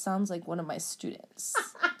reading. It sounds like one of my students.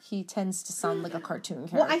 He tends to sound like a cartoon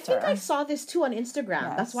character. Well, I think I saw this too on Instagram.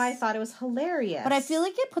 Yes. That's why I thought it was hilarious. But I feel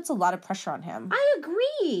like it puts a lot of pressure on him. I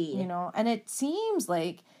agree. And it seems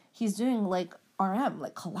like he's doing, like, RM,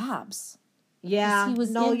 like, collabs. Yeah.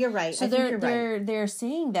 You're right. So they're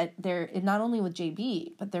saying that they're not only with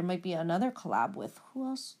JB, but there might be another collab with who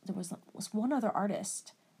else? There was one other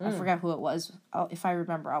artist. I forgot who it was. If I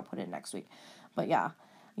remember, I'll put it next week. But yeah.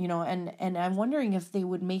 And I'm wondering if they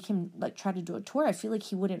would make him, like, try to do a tour. I feel like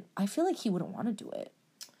he wouldn't want to do it.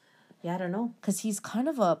 Yeah, I don't know. Because he's kind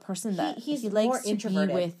of a person that he likes more to introverted.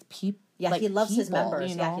 be with people. Yeah, like, he loves his people,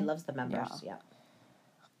 members. Yeah, he loves the members. Yeah.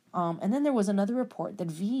 And then there was another report that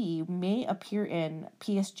V may appear in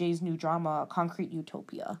PSJ's new drama, Concrete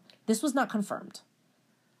Utopia. This was not confirmed.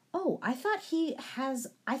 Oh, I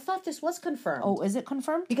thought this was confirmed. Oh, is it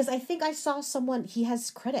confirmed? Because I think I saw he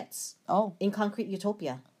has credits. Oh. In Concrete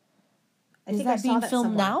Utopia. Is that being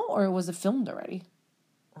filmed now, or was it filmed already?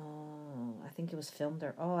 Oh, I think it was filmed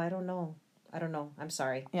I don't know. I'm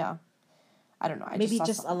sorry. Yeah. I don't know. Maybe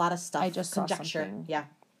just a lot of stuff. I just conjecture. Saw something. Yeah.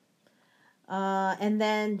 And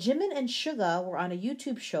then Jimin and Suga were on a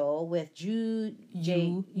YouTube show with Yoo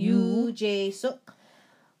Jae-suk,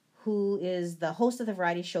 who is the host of the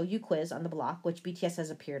variety show You Quiz on the Block, which BTS has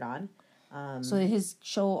appeared on. So his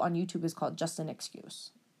show on YouTube is called Just an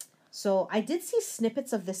Excuse. So I did see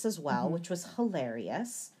snippets of this as well, which was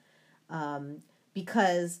hilarious,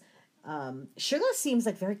 because Suga seems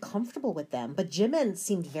like very comfortable with them, but Jimin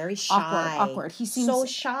seemed very shy. Awkward. He seems so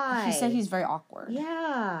shy. He said he's very awkward.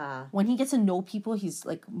 Yeah. When he gets to know people, he's,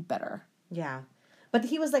 like, better. Yeah. But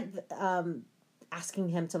he was, like, asking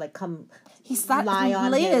him to, like, come he sat, lie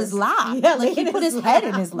on laid his lap. Yeah, like, he put his head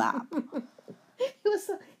in his lap.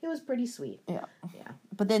 It was pretty sweet. Yeah.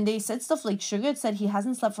 But then they said stuff like Suga said he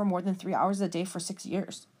hasn't slept for more than 3 hours a day for 6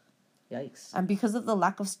 years. Yikes. And because of the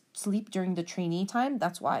lack of sleep during the trainee time,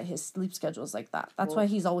 that's why his sleep schedule is like that. That's why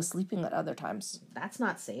he's always sleeping at other times. That's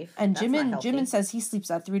not safe. And Jimin says he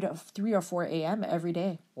sleeps at 3 or 4 a.m. every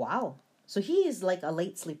day. Wow. So he is like a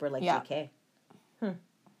late sleeper like JK.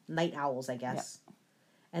 Night owls, I guess. Yeah.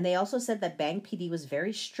 And they also said that Bang PD was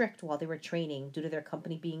very strict while they were training due to their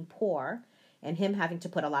company being poor and him having to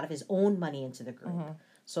put a lot of his own money into the group. Mm-hmm.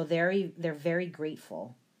 So they're very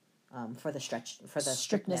grateful for the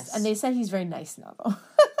strictness. And they said he's very nice now, though.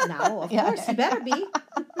 Now, of course, he better be.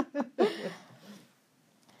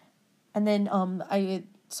 And then I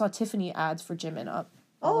saw Tiffany ads for Jimin up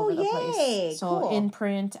all over the place. So cool. In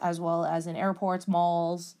print as well as in airports,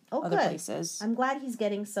 malls, other places. I'm glad he's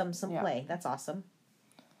getting some play. That's awesome.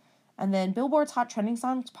 And then Billboard's Hot Trending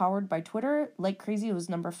Songs powered by Twitter, Like Crazy, was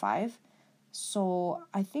number 5. So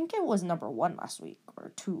I think it was number 1 last week,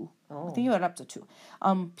 or 2. Oh. I think it went up to 2.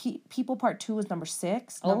 People Part 2 was number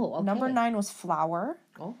 6. Oh, okay. Number 9 was Flower.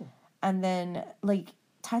 Oh. And then, like,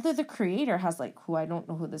 Tyler, the Creator, has, like, who I don't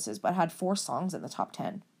know who this is, but had 4 songs in the top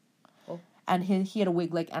 10. Oh. And he had a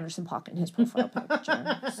wig like Anderson .Paak in his profile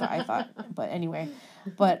picture. So I thought, but anyway.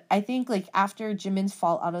 But I think, like, after Jimin's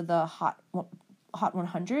fall out of the Hot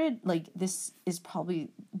 100, like, this is probably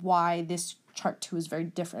why this chart 2 is very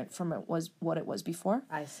different from what it was before.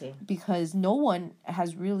 I see. Because no one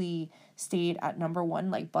has really stayed at number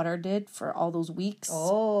 1 like Butter did for all those weeks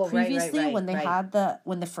previously when they had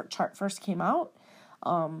when the chart first came out.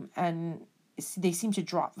 And they seem to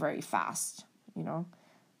drop very fast, you know.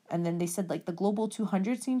 And then they said like the global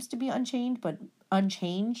 200 seems to be unchanged,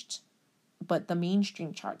 but the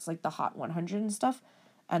mainstream charts like the Hot 100 and stuff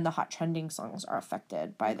and the hot trending songs are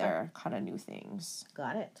affected by their kind of new things.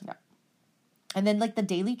 Got it. Yeah. And then like the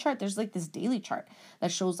daily chart, there's like this daily chart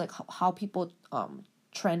that shows like how people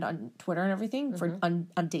trend on Twitter and everything for on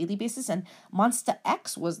daily basis, and Monsta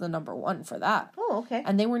X was the number 1 for that. Oh, okay.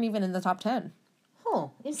 And they weren't even in the top 10.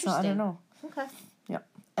 Oh, interesting. So I don't know. Okay. Yeah.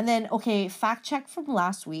 And then fact check from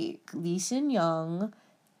last week. Lee Sin Young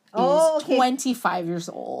is 25 years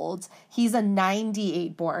old. He's a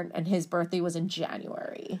 98 born, and his birthday was in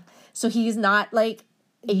January. So he's not like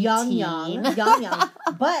 18. young.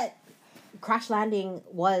 But Crash Landing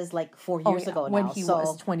was like 4 years ago now. When he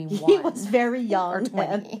was 21. He was very young. Or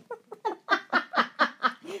 20.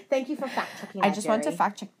 Thank you for fact-checking that, I just want to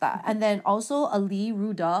fact-check that. And then also a Lee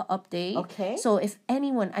Ruda update. Okay. So if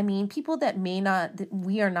anyone, I mean, people that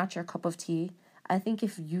we are not your cup of tea, I think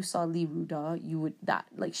if you saw Lee Ruda, you would,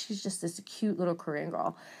 she's just this cute little Korean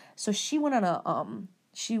girl. So she went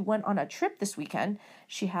on a trip this weekend.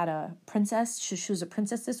 She had a princess. She was a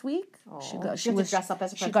princess this week. Oh. She got to dress up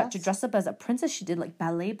as a princess? She got to dress up as a princess. She did like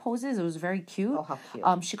ballet poses. It was very cute. Oh, how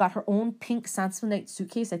cute. She got her own pink Samsonite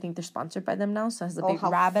suitcase. I think they're sponsored by them now. So it has a big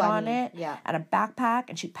rabbit on it. Yeah. And a backpack.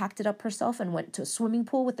 And she packed it up herself and went to a swimming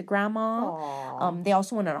pool with the grandma. Aww. They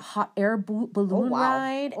also went on a hot air balloon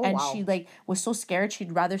ride. She like was so scared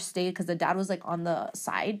she'd rather stay because the dad was like on the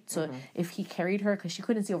side. So if he carried her, because she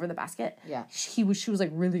couldn't see over the basket. Yeah. She was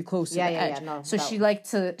like really close to the edge. Yeah, no, so she liked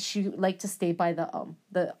to stay by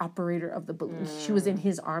the operator of the balloon. She was in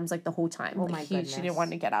his arms like the whole time. Oh, my goodness. She didn't want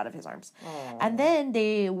to get out of his arms. Aww. And then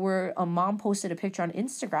a mom posted a picture on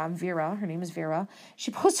Instagram. Vera, her name is Vera. She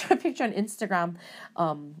posted a picture on Instagram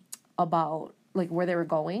about like where they were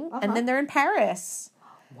going, and then they're in Paris.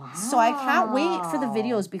 Wow. So I can't wait for the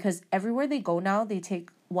videos because everywhere they go now, they take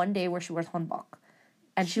one day where she wears hanbok.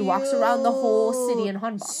 And she walks around the whole city in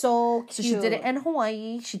hanbok. So cute. So she did it in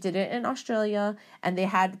Hawaii. She did it in Australia. And they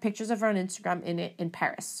had pictures of her on Instagram in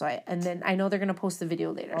Paris. So I know they're going to post the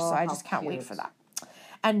video later. So I just can't wait for that.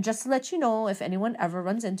 And just to let you know, if anyone ever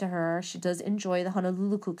runs into her, she does enjoy the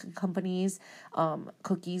Honolulu Cookie Company's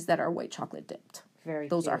cookies that are white chocolate dipped.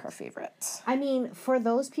 Those are her favorites. I mean, for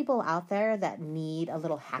those people out there that need a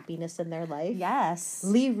little happiness in their life, yes,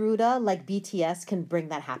 Lee Ruda, like BTS, can bring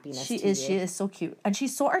that happiness. She is so cute, and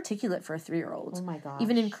she's so articulate for a 3-year-old. Oh my gosh!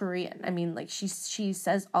 Even in Korean, I mean, like she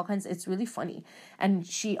says all kinds. It's really funny, and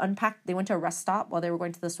she unpacked. They went to a rest stop while they were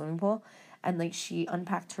going to the swimming pool. And like she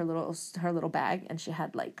unpacked her little bag, and she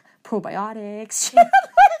had like probiotics.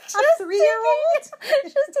 She was 3-year-old. She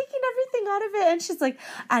was taking everything out of it, and she's like,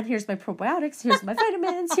 "And here's my probiotics. Here's my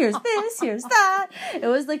vitamins. Here's this. Here's that." It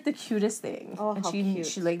was like the cutest thing. Oh, and how cute.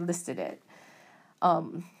 She like listed it.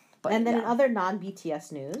 But and then in other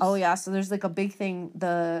non-BTS news. Oh yeah, so there's like a big thing.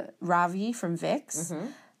 The Ravi from VIX.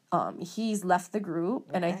 He's left the group,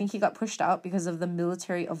 and I think he got pushed out because of the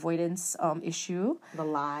military avoidance issue. The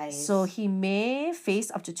lies. So he may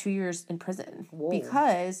face up to 2 years in prison. Whoa.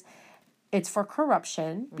 Because it's for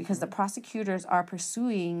corruption, because the prosecutors are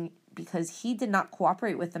pursuing, because he did not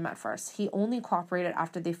cooperate with them at first. He only cooperated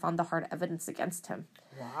after they found the hard evidence against him.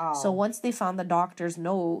 Wow. So once they found the doctor's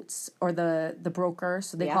notes, or the broker,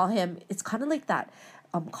 so they call him, it's kind of like that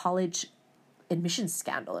college admissions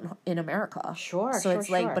scandal in America. Sure.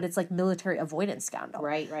 But it's like military avoidance scandal.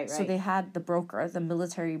 Right. So they had the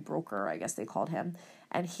military broker, I guess they called him,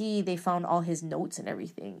 and they found all his notes and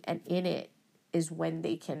everything, and in it is when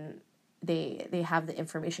they have the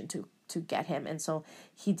information to get him, and so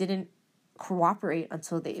he didn't cooperate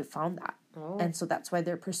until they found that. And so that's why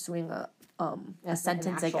they're pursuing a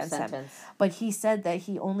sentence against him. But he said that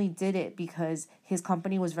he only did it because his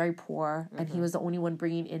company was very poor, and he was the only one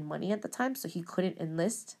bringing in money at the time, so he couldn't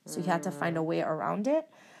enlist. So he had to find a way around it.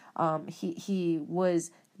 He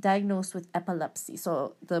was diagnosed with epilepsy.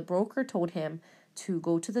 So the broker told him to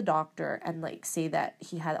go to the doctor and like say that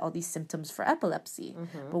he had all these symptoms for epilepsy.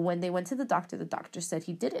 But when they went to the doctor said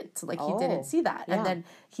he didn't. He didn't see that. Yeah. And then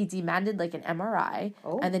he demanded like an MRI.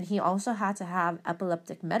 And then he also had to have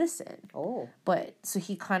epileptic medicine. But so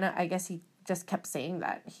he kind of, I guess he just kept saying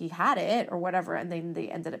that he had it or whatever, and then they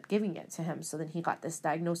ended up giving it to him. So then he got this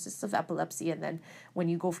diagnosis of epilepsy, and then when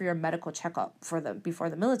you go for your medical checkup before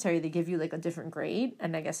the military, they give you like a different grade,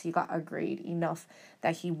 and I guess he got a grade enough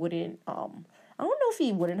that he wouldn't I don't know if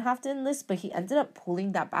he wouldn't have to enlist, but he ended up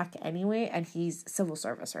pulling that back anyway, and he's civil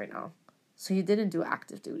service right now. So he didn't do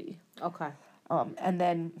active duty. Okay. And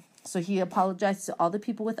then, so he apologized to all the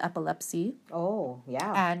people with epilepsy. Oh,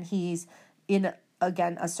 yeah. And he's in,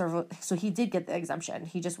 again, so he did get the exemption.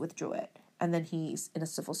 He just withdrew it. And then he's in a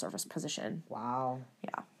civil service position. Wow.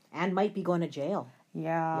 Yeah. And might be going to jail.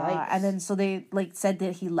 Yeah. Yikes. And then, so they, said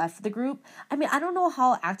that he left the group. I mean, I don't know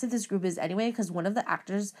how active this group is anyway, because one of the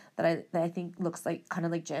actors that I think looks like, kind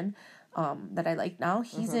of like Jin, that I like now,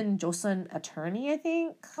 he's in Joseon Attorney, I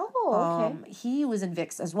think. Oh, okay. He was in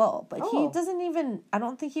VIX as well, but he doesn't even, I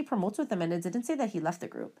don't think he promotes with them, and it didn't say that he left the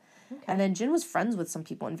group. Okay. And then Jin was friends with some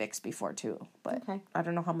people in VIX before too, but I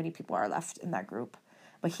don't know how many people are left in that group.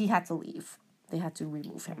 But he had to leave. They had to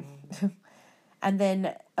remove him. And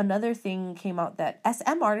then another thing came out that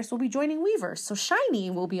SM artists will be joining Weverse. So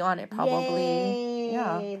SHINee will be on it probably. Yay,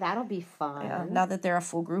 yeah. That'll be fun. Yeah, now that they're a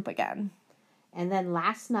full group again. And then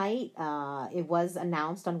last night, it was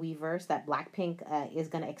announced on Weverse that Blackpink is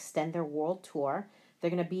going to extend their world tour.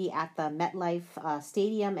 They're going to be at the MetLife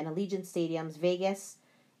Stadium and Allegiant Stadiums, Vegas,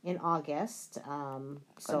 in August.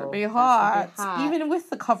 So it'll be hot. Even with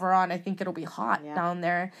the cover on, I think it'll be hot down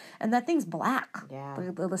there. And that thing's black. Yeah.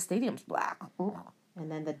 The stadium's black. Ooh. And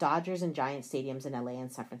then the Dodgers and Giants stadiums in LA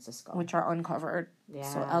and San Francisco, which are uncovered.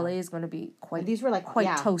 Yeah. So LA is going to be quite. These were like quite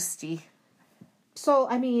toasty. So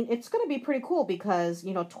I mean, it's going to be pretty cool because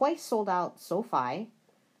twice sold out SoFi.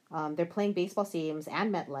 They're playing baseball stadiums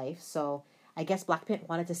and MetLife. So I guess Blackpink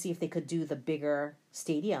wanted to see if they could do the bigger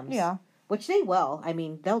stadiums. Yeah. Which they will. I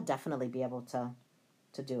mean, they'll definitely be able to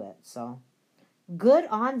do it. So, good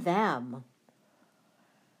on them.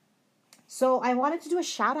 So, I wanted to do a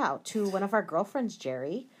shout out to one of our girlfriends,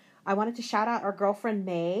 Jerry. I wanted to shout out our girlfriend,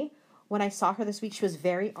 May. When I saw her this week, she was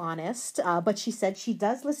very honest. But she said she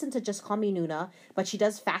does listen to Just Call Me Nuna, but she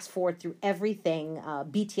does fast forward through everything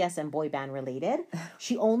BTS and boy band related.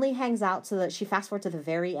 She only hangs out she fast forward to the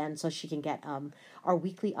very end so she can get our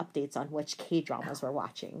weekly updates on which K-dramas we're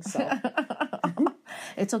watching. So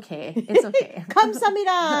it's okay. It's okay.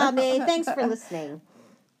 감사합니다, May. Thanks for listening.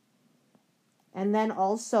 And then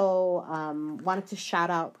also wanted to shout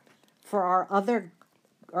out for our other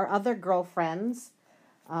girlfriends.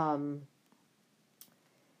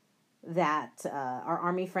 That our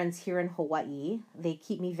Army friends here in Hawaii, they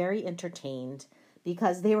keep me very entertained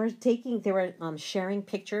because they were sharing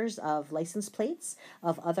pictures of license plates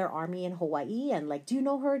of other Army in Hawaii and like, do you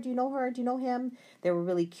know her? Do you know her? Do you know him? They were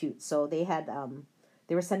really cute. So they had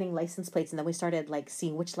they were sending license plates, and then we started like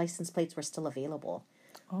seeing which license plates were still available.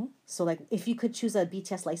 Oh. So, like, if you could choose a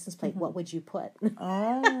BTS license plate, what would you put?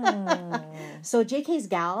 Oh. So, JK's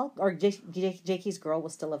gal, or JK's girl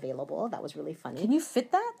was still available. That was really funny. Can you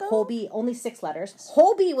fit that, though? Hobi, only 6 letters.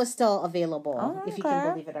 Hobi was still available, if you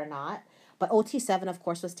can believe it or not. But OT7, of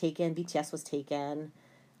course, was taken. BTS was taken.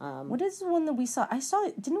 What is the one that we saw?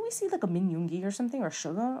 Didn't we see, like, a Min Yoongi or something, or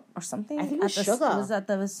Suga, or something? I think it was Suga. It was at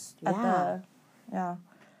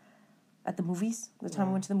the movies? The time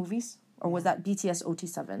we went to the movies? Or was that BTS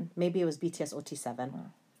OT7? Maybe it was BTS OT7.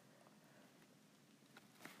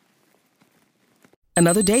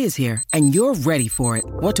 Another day is here, and you're ready for it.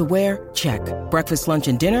 What to wear? Check. Breakfast, lunch,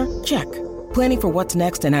 and dinner? Check. Planning for what's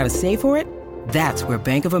next and how to save for it? That's where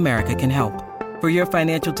Bank of America can help. For your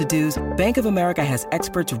financial to-dos, Bank of America has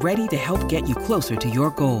experts ready to help get you closer to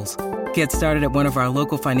your goals. Get started at one of our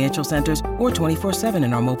local financial centers or 24/7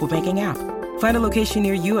 in our mobile banking app. Find a location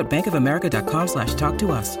near you at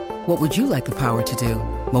bankofamerica.com/talktous. What would you like the power to do?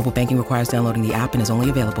 Mobile banking requires downloading the app and is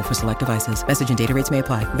only available for select devices. Message and data rates may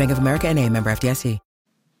apply. Bank of America N.A., member FDIC.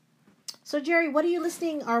 So, Jerry, what are you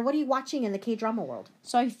listening or what are you watching in the K-drama world?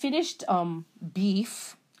 So I finished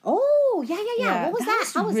Beef. Oh, yeah. What was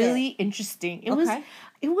that? How was really interesting.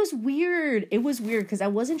 It was weird. It was weird because I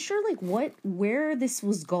wasn't sure where this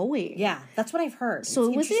was going. Yeah, that's what I've heard. So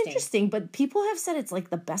it was interesting, but people have said it's like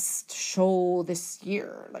the best show this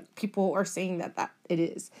year. Like people are saying that it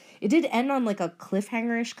is. It did end on like a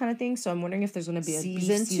cliffhanger-ish kind of thing, so I'm wondering if there's going to be a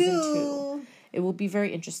season 2. It will be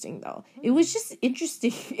very interesting though. It was just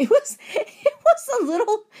interesting. It was a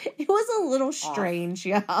little strange.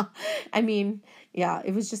 Yeah. I mean, yeah,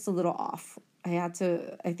 it was just a little off. I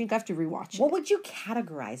think I have to rewatch it. What would you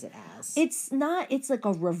categorize it as? It's like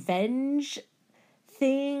a revenge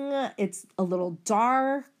thing. It's a little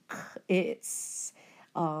dark. It's,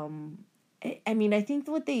 I mean, I think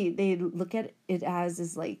what they look at it as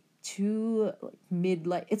is like two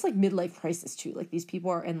midlife. It's like midlife crisis too. Like these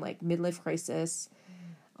people are in like midlife crisis.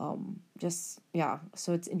 So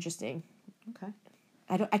it's interesting. Okay.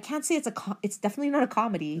 I can't say it's definitely not a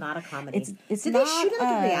comedy. Not a comedy. It's Did they shoot it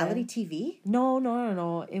like a reality TV?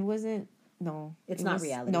 No. It wasn't. No. It's not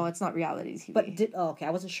reality. No, it's not reality TV. But okay, I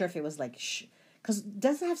wasn't sure if it was like... Because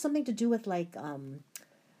does it have something to do with like...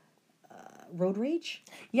 road rage?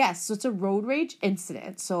 Yes, so it's a road rage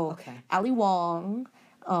incident. So Ali Wong,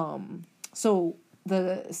 so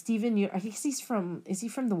the Steven, I guess is he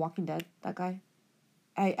from The Walking Dead, that guy?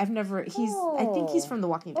 I think he's from The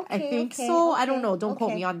Walking Dead. I think so. I don't know. Don't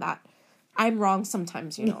quote me on that. I'm wrong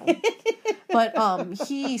sometimes, you know. But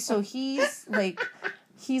he's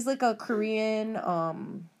like a Korean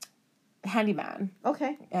handyman.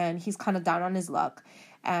 Okay. And he's kind of down on his luck.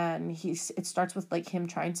 And it starts with like him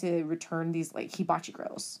trying to return these like hibachi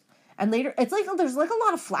grills. And later, it's like there's like a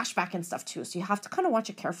lot of flashback and stuff too, so you have to kind of watch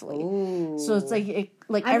it carefully. Ooh. So it's like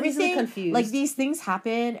I'm everything, confused. Like these things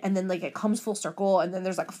happen, and then like it comes full circle, and then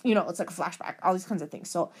there's like it's like a flashback, all these kinds of things.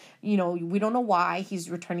 So we don't know why he's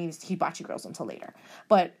returning these hibachi grills until later.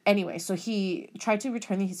 But anyway, so he tried to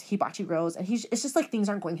return these hibachi grills, and it's just like things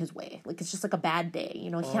aren't going his way. Like it's just like a bad day. He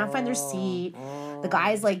can't find their seat. The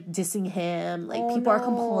guy's like dissing him. Like people are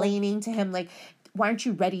complaining to him like, why aren't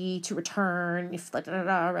you ready to return? If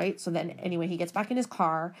right? So then anyway, he gets back in his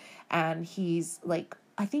car and he's like,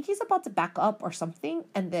 I think he's about to back up or something.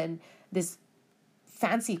 And then this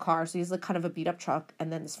fancy car, so he's like kind of a beat up truck.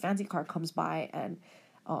 And then this fancy car comes by and,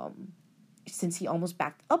 since he almost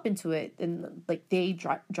backed up into it, then like they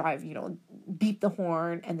drive, beep the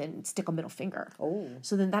horn and then stick a middle finger. Oh.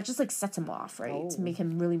 So then that just like sets him off, right? To make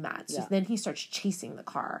him really mad. So then he starts chasing the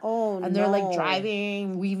car. Oh, and they're like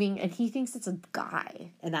driving, weaving, and he thinks it's a guy.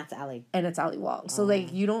 And that's Ali. And it's Ali Wong. So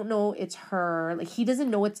like you don't know it's her. Like he doesn't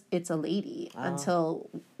know it's a lady until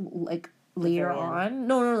like later on.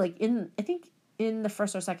 No, like I think in the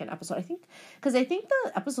first or second episode. I think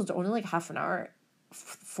the episodes are only like half an hour.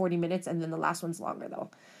 40 minutes, and then the last one's longer though.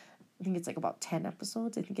 I think it's like about 10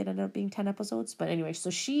 episodes. I think it ended up being 10 episodes. But anyway, so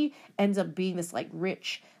she ends up being this like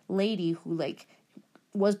rich lady who like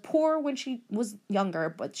was poor when she was younger,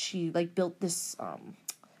 but she like built this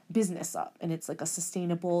business up, and it's like a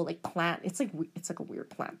sustainable like plant. It's like a weird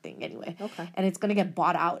plant thing anyway. Okay. And it's gonna get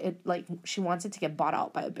bought out. She wants it to get bought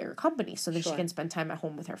out by a bigger company, so then she can spend time at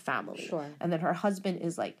home with her family. Sure. And then her husband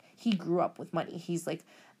is like, he grew up with money. He's like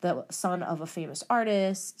the son of a famous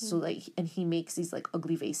artist. So like, and he makes these like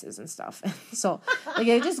ugly vases and stuff. So like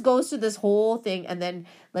it just goes through this whole thing, and then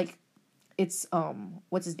like it's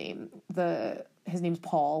what's his name? His name's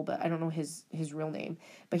Paul, but I don't know his real name.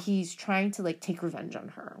 But he's trying to like take revenge on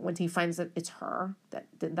her when he finds that it's her that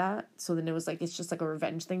did that. So then it was like it's just like a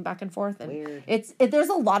revenge thing back and forth, and weird. There's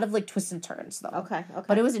a lot of like twists and turns though. Okay.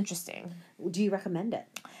 But it was interesting. Do you recommend it?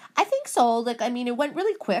 I think so. Like, I mean, it went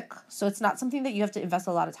really quick, so it's not something that you have to invest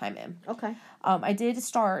a lot of time in. Okay. I did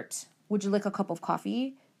start Would You Like a Cup of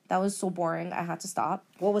Coffee? That was so boring, I had to stop.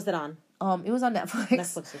 What was it on? It was on Netflix.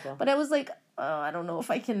 Netflix as well. But I was like, I don't know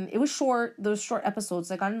if I can. It was short. Those short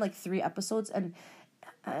episodes. I got in like 3 episodes, and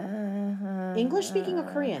English speaking or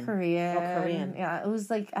Korean? Korean. Oh, Korean. Yeah, it was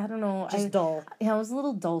like, I don't know. Just dull. Yeah, it was a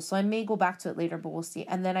little dull, so I may go back to it later, but we'll see.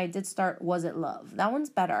 And then I did start Was It Love? That one's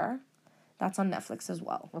better. That's on Netflix as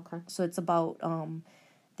well. Okay. So it's about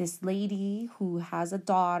this lady who has a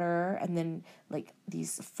daughter, and then like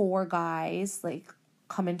these 4 guys like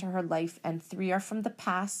come into her life, and 3 are from the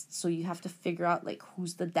past, so you have to figure out like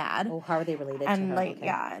who's the dad. Oh, how are they related and to her? Like, okay.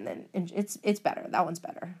 Yeah, and then it's better. That one's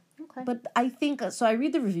better. Okay. But I think so. I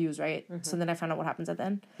read the reviews, right? Mm-hmm. So then I find out what happens at the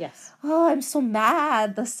end. Yes. Oh, I'm so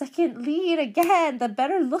mad. The second lead again, the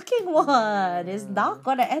better looking one, is not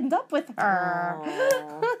gonna end up with her.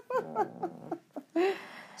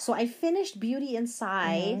 So I finished Beauty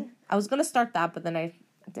Inside. Mm-hmm. I was gonna start that, but then I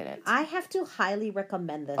didn't. I have to highly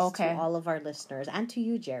recommend this to all of our listeners and to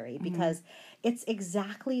you, Jerry, because it's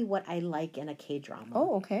exactly what I like in a K-drama.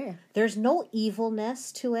 Oh, okay. There's no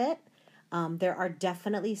evilness to it. There are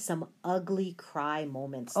definitely some ugly cry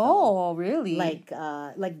moments, though. Oh, really?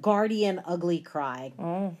 Like Guardian ugly cry.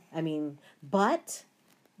 Oh. I mean, but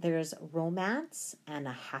there's romance and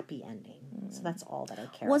a happy ending. So that's all that I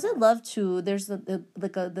care about. Was It Love too? There's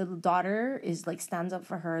the daughter is like stands up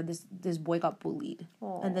for her. This boy got bullied.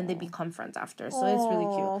 Aww. And then they become friends after. So it's really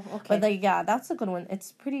cute. Okay. But like, yeah, that's a good one.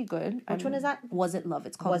 It's pretty good. Which one is that? Was It Love?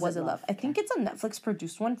 It's called Was It Love. I think it's a Netflix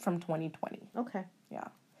produced one from 2020. Okay. Yeah.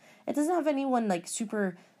 It doesn't have anyone like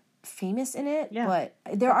super famous in it, but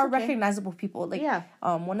there are recognizable people. Like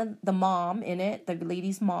one of the mom in it, the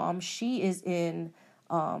lady's mom, she is in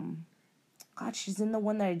she's in the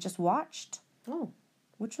one that I just watched. Oh.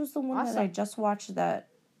 Which was the one that I just watched that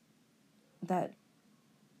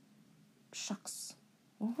shucks.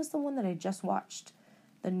 What was the one that I just watched?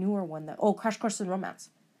 The newer one Crash Course in Romance.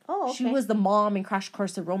 Oh, okay. She was the mom in Crash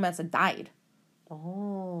Course in Romance that died.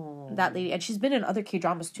 Oh. That lady. And she's been in other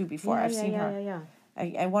K-dramas too before. I've seen her. Yeah.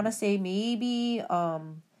 I want to say maybe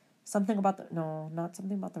something about the... No, not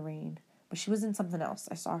something about the rain. But she was in something else.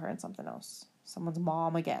 I saw her in something else. Someone's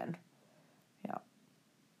mom again. Yeah.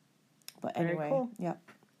 But anyway. Very cool. Yeah.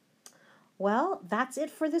 Well, that's it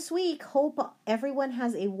for this week. Hope everyone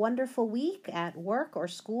has a wonderful week at work or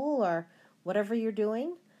school or whatever you're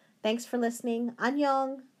doing. Thanks for listening.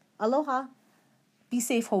 Annyeong. Aloha. Be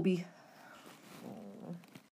safe, Hobi.